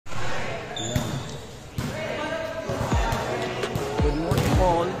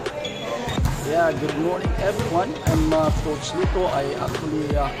Yeah, good morning everyone. I'm Coach Lito.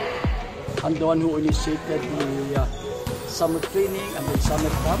 I'm the one who initiated the summer training and the summer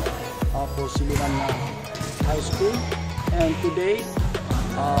camp for Siliman High School. And today,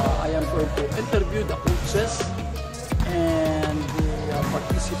 I am going to interview the coaches and the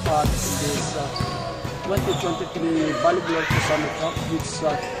participants in this 2023 Baleboler'Ko summer camp, which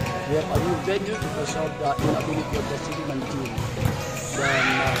we have a new venue because of the inability of the Siliman team. Then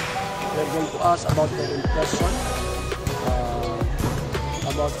they're going to ask about their impression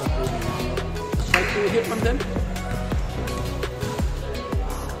about the training. Let's try to hear from them.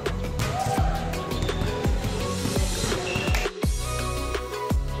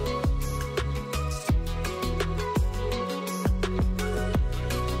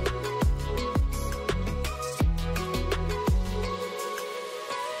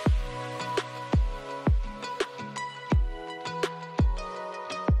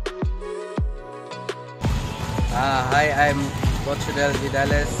 Hi, I'm Coach Del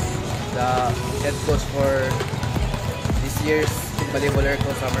Vidales, the head coach for this year's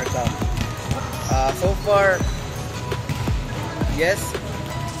Baleboler'Ko summer camp. So far, yes,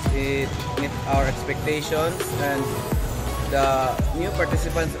 it met our expectations, and the new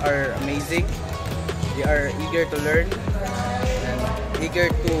participants are amazing. They are eager to learn and eager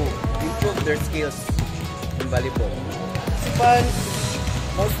to improve their skills in volleyball. Participants,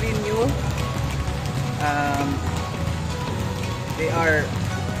 mostly new. They are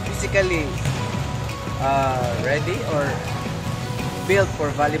physically ready or built for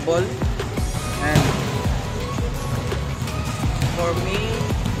volleyball, and for me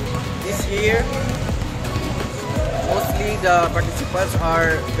this year, mostly the participants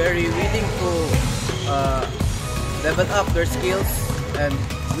are very willing to level up their skills and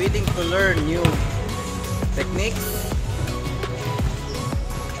willing to learn new techniques.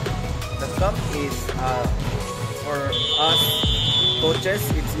 The camp is for us coaches,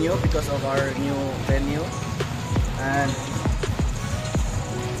 it's new because of our new venue, and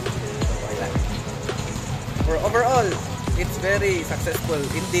for overall, it's very successful.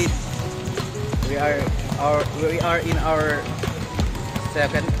 Indeed, we are in our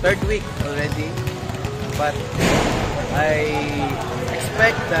third week already, but I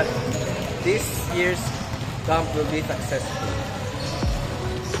expect that this year's camp will be successful.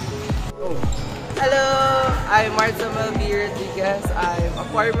 Hello, I'm Marcel B. Rodriguez. I'm a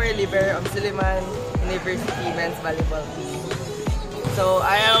former libero of Siliman University men's volleyball team. So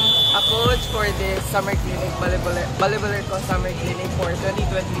I am a coach for this summer clinic, Baleboler'Ko summer clinic for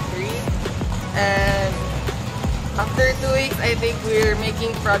 2023. And after 2 weeks, I think we're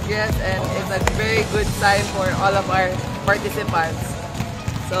making progress, and it's a very good sign for all of our participants.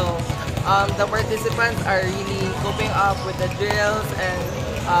 So the participants are really coping up with the drills and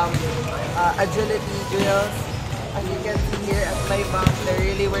agility drills. As you can see here at my back, they're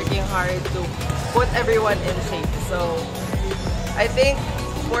really working hard to put everyone in shape. So I think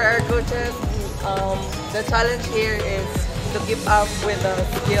for our coaches, the challenge here is to keep up with the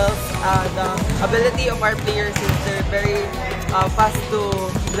skills, the ability of our players, since they're very fast to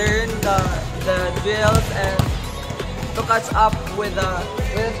learn the drills and to catch up with the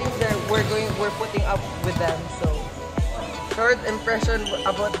things that we're putting up with them. So short impression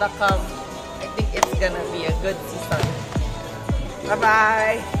about the camp, I think it's gonna be a good season.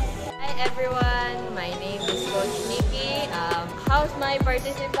 Bye-bye! Hi everyone, my name is Coach Nikki. How's my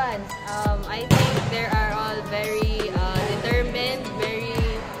participants? I think they are all very determined, very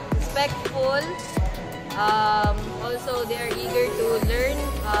respectful. Also, they are eager to learn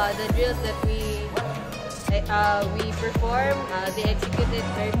the drills that we perform. They execute it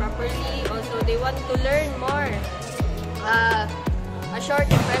very properly. Also, they want to learn more. A short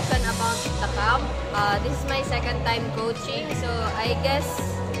impression about the camp. This is my second time coaching, so I guess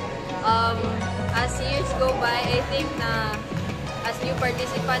as years go by, I think as new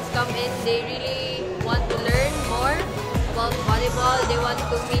participants come in, they really want to learn more about volleyball. They want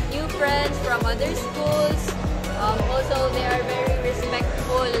to meet new friends from other schools. Also, they are very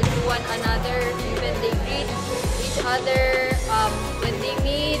respectful to one another. Even they greet each other when they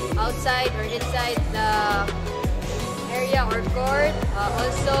meet outside or inside the area or court.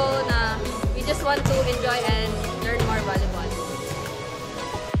 Also, we just want to enjoy and learn more volleyball.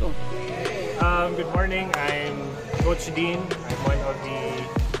 Good morning, I'm Coach Dean. I'm one of the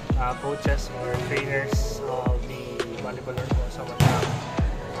coaches or trainers of the Baleboler'Ko summer camp.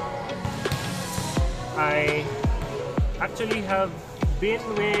 I actually have been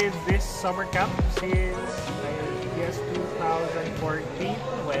with this summer camp since I guess 2014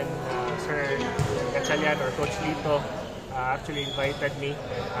 when Sir Gatchalian or Coach Lito actually invited me.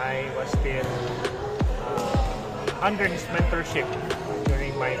 I was still under his mentorship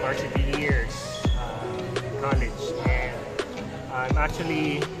during my varsity years in college, and I'm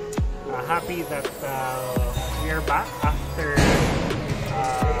actually happy that we are back after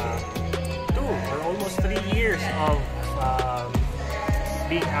 2 or almost 3 years of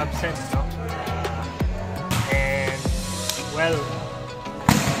being absent, no? And well,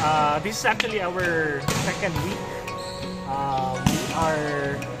 this is actually our second week. We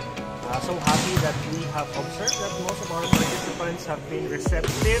are so happy that we have observed that most of our participants have been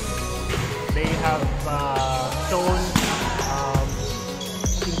receptive. They have shown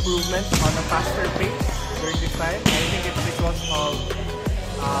improvements on a faster pace during this time. I think it's because of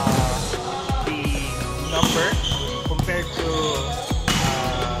the number compared to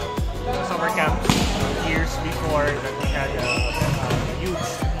summer camps years before, that we had a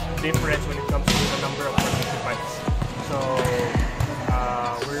huge difference when it comes to the number of participants. So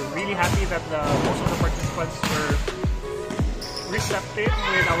we're really happy that most of the participants were receptive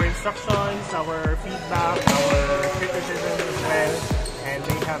with our instructions, our feedback, our criticism as well, and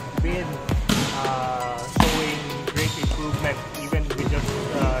they have been showing great improvement even with just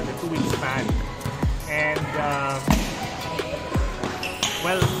the 2-week span. And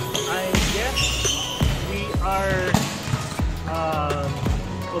well, I guess we are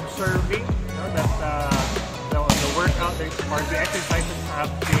observing, you know, that the workout or the exercises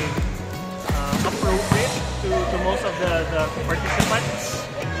have been appropriate to most of the participants.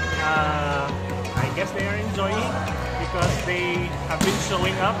 I guess they are enjoying because they have been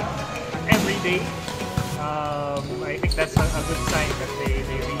showing up every day. I think that's a good sign that they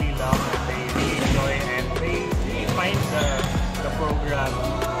really love and they really enjoy, and they really find the program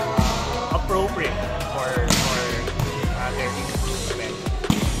appropriate for their improvement.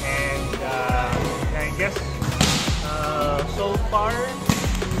 And I guess so far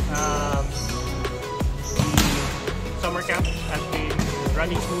the summer camp has been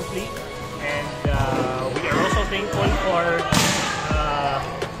running smoothly, and we are also thankful for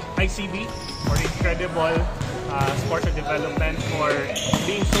ICB, for incredible sports and development, for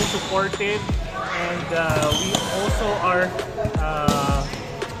being so supportive, and we also are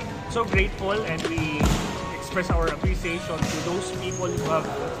so grateful, and we express our appreciation to those people who have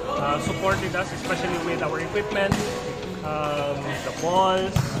supported us, especially with our equipment, the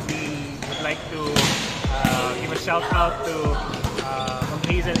balls. We would like to give a shout out to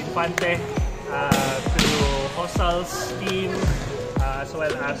Hazel Infante, to Hosal's team, as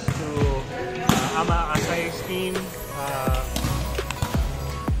well as to Ama Asay's team,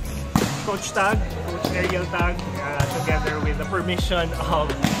 Coach Ariel Tag, together with the permission of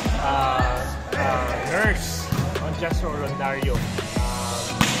nurse Jessro Rondario.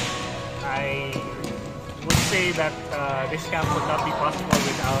 I would say that this camp would not be possible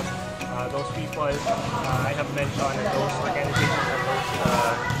without those people I have mentioned, and those organizations and those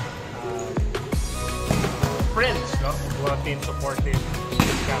friends, no, who have been supportive in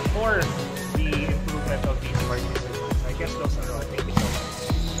this camp for the improvement of these participants. I guess those are all. Thank you so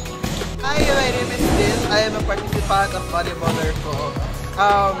much. Hi, my name is Liz. I am a participant of Baleboler'Ko.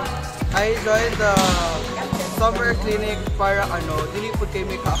 I joined the summer clinic para dili po kay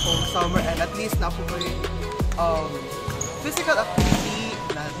make akong summer, and at least na po ko'y physical activity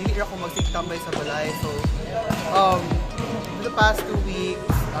na dili ra ko magsiktambay sa balay. So in the past 2 weeks,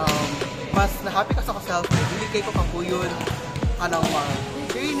 mas na-happy ka sa self, dili kay ko kapuyon kanang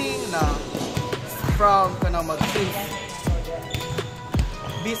training na from kanang mag-since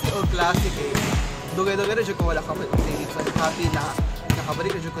busy o classic dugay-dugay na dyan ko wala ka training. So I'm happy na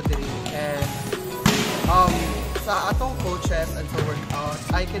nakabalik na dyan ko training. And sa atong coaches and sa workout,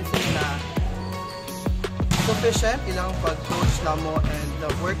 I can say na sufficient ilang pag-coach na mo, and the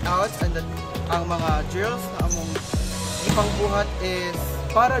workouts and ang mga drills na among ipangbuhat is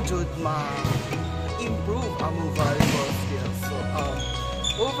para jud ma-improve among volleyball skills. So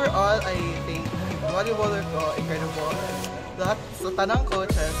overall, I think Baleboler'Ko incredible. Lahat sa tanang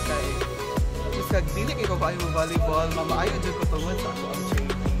coaches kay kag dili kay ko ba yung volleyball, mamaayo jud ko tungod sa ako ang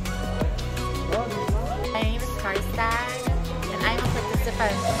training. My name is Karstan, and I'm a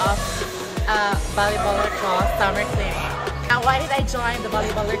participant of Baleboler'Ko Summer Clinic. Now, why did I join the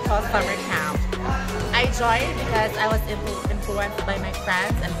Baleboler'Ko Summer Camp? I joined because I was influenced by my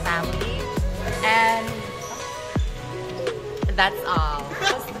friends and family, and that's all.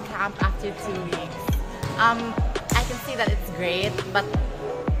 Just the camp after 2 weeks. I can see that it's great, but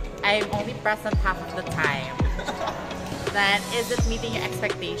I'm only present half of the time. Then, is it meeting your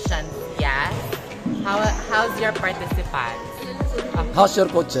expectations? Yes. How's your participants? How's your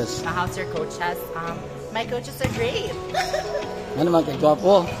coaches? How's your coaches? My coaches are great. Ano naman kay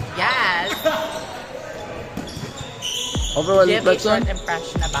Gwapo? Yes. Overall Give a impression? short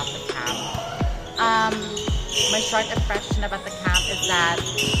impression about the camp. My short impression about the camp is that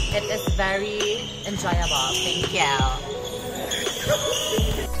it is very enjoyable. Thank you.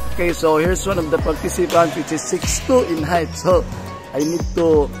 Okay, so here's one of the participants which is 6'2" in height. So I need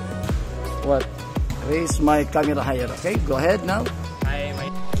to raise my camera higher. Okay, go ahead now.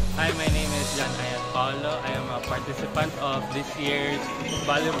 Hi, my name is Jan Ayat Paulo. I am a participant of this year's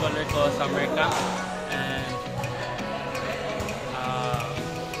Baleboler'Ko summer camp. And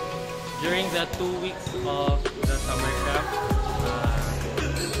during the 2 weeks of the summer camp,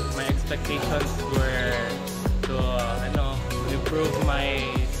 my expectations were to improve my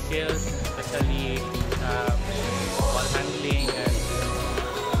skills, especially ball handling. And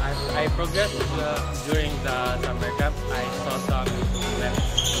as I progressed during the summer camp, I saw some improvements.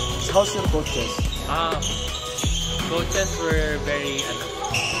 How's your coaches? Coaches were very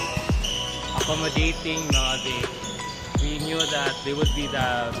accommodating. No? We knew that they would be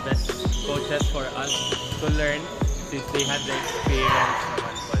the best coaches for us to learn since they had the experience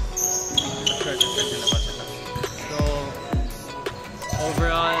naman po. A short impression about the camp. So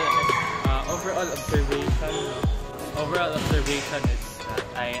overall observation is that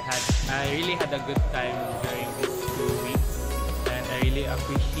I really had a good time during these 2 weeks, and I really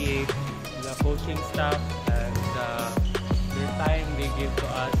appreciate the coaching staff and the time they give to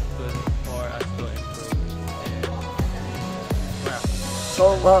us for us to improve.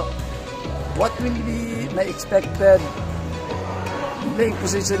 So, what will be my expected playing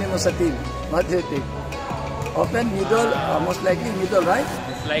position mo sa team? What do you think? Open, middle, most likely middle, right?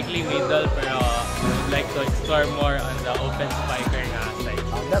 Most likely middle, pero I would like to explore more on the open spiker nga side.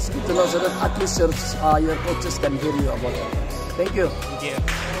 That's good to know so that at least your coaches can hear you about it. Thank you. Thank you.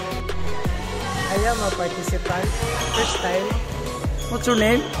 I am a participant, first time. What's your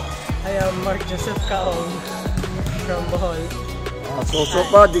name? I am Mark Joseph Kaong from Bohol. So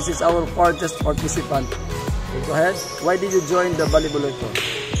far, this is our farthest participant. Okay, go ahead. Why did you join the Baleboler'Ko?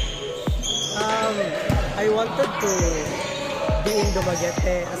 I wanted to be in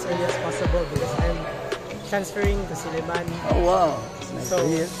Dumaguete as early as possible because I'm transferring to Siliman. Oh wow, it's nice So to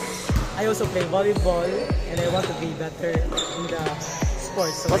hear. I also play volleyball and I want to be better in the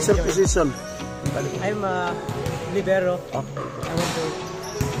sport. So What's your position? I'm a libero. Oh. I want to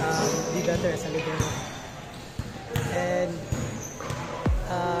be better as a libero. And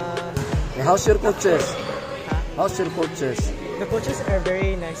How's your coaches? How's your coaches? the coaches are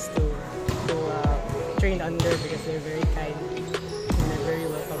very nice to train under because they're very kind and they're very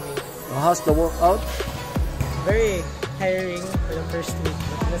welcoming. How's the workout? Very tiring for the first week,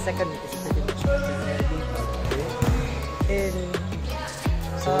 but the second week is pretty much better already. And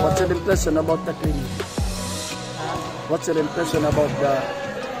So what's your impression about the training? What's your impression about the...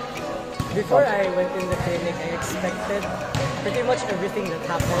 Before I went in the clinic, I expected pretty much everything that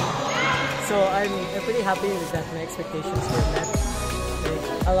happened. So I'm pretty happy with that. My expectations were met. Like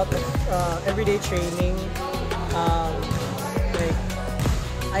a lot of everyday training. Like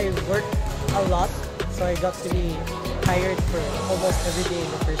I worked a lot, so I got to be tired for almost every day in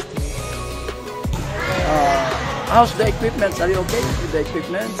the first week. How's the equipment? Are you okay with the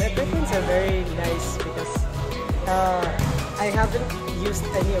equipment? The equipments are very nice because I haven't used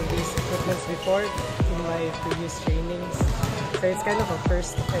any of these equipments before in my previous trainings. So it's kind of a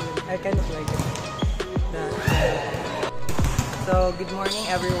first and I kind of like it. So, good morning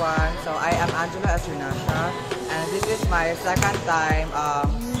everyone. So, I am Angela Asurnasha and this is my second time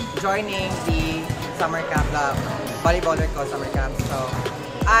joining the summer camp, the Baleboler'Ko summer camp. So,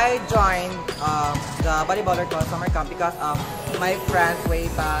 I joined the Baleboler'Ko summer camp because of my friends way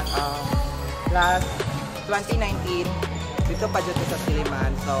back last 2019 dito pa dito sa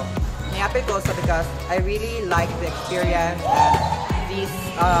Siliman. So, niapil ko so because I really like the experience and these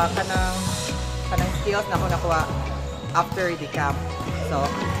kanang skills na ako nakuha after the camp. So,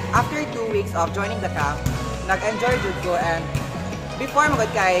 after 2 weeks of joining the camp, nag-enjoy jud ko and before magod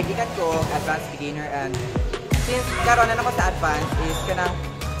kay gikan ko advanced beginner and since karon na ako sa advanced is kanang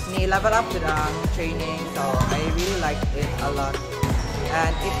ni level up to the training. So, I really like it a lot.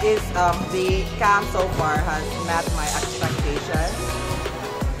 And it is the camp so far has met my expectations.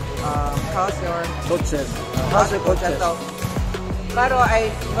 How's your Coaches. How's your coaches? So, pero ay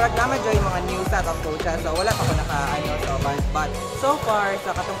murag naman joy mga new set of coaches. So wala pa ko naka-ano so but so far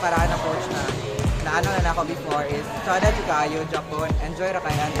sa katong paraan ng coach na ano na ako before is sada jud kayo Japon. Enjoy ra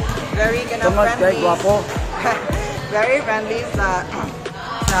kayo. Very kanang friendly. Very friendly sa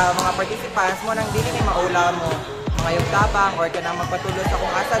mga participants mo nang dili ni maulaw mo mga yung tabang or kanang magpatulot sa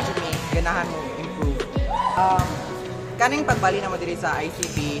kung asa jud ni ganahan mo improve. Kaning pagbali na mo diri sa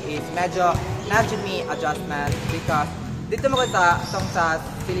ICB is medyo na-jud me adjustment because dito mo ko sa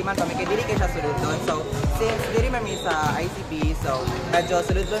Siliman pa, kay dili kay siya sulod doon. So, since diri man mi sa ICB, so medyo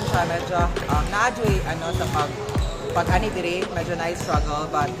sulod doon siya, medyo na-adjust sa pag-ani diri, medyo nice struggle,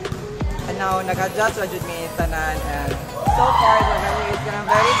 but now nag-adjust ra jud mi tanan, and so far it's gonna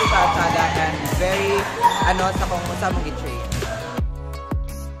very good and very sa kung unsa mong gi-train.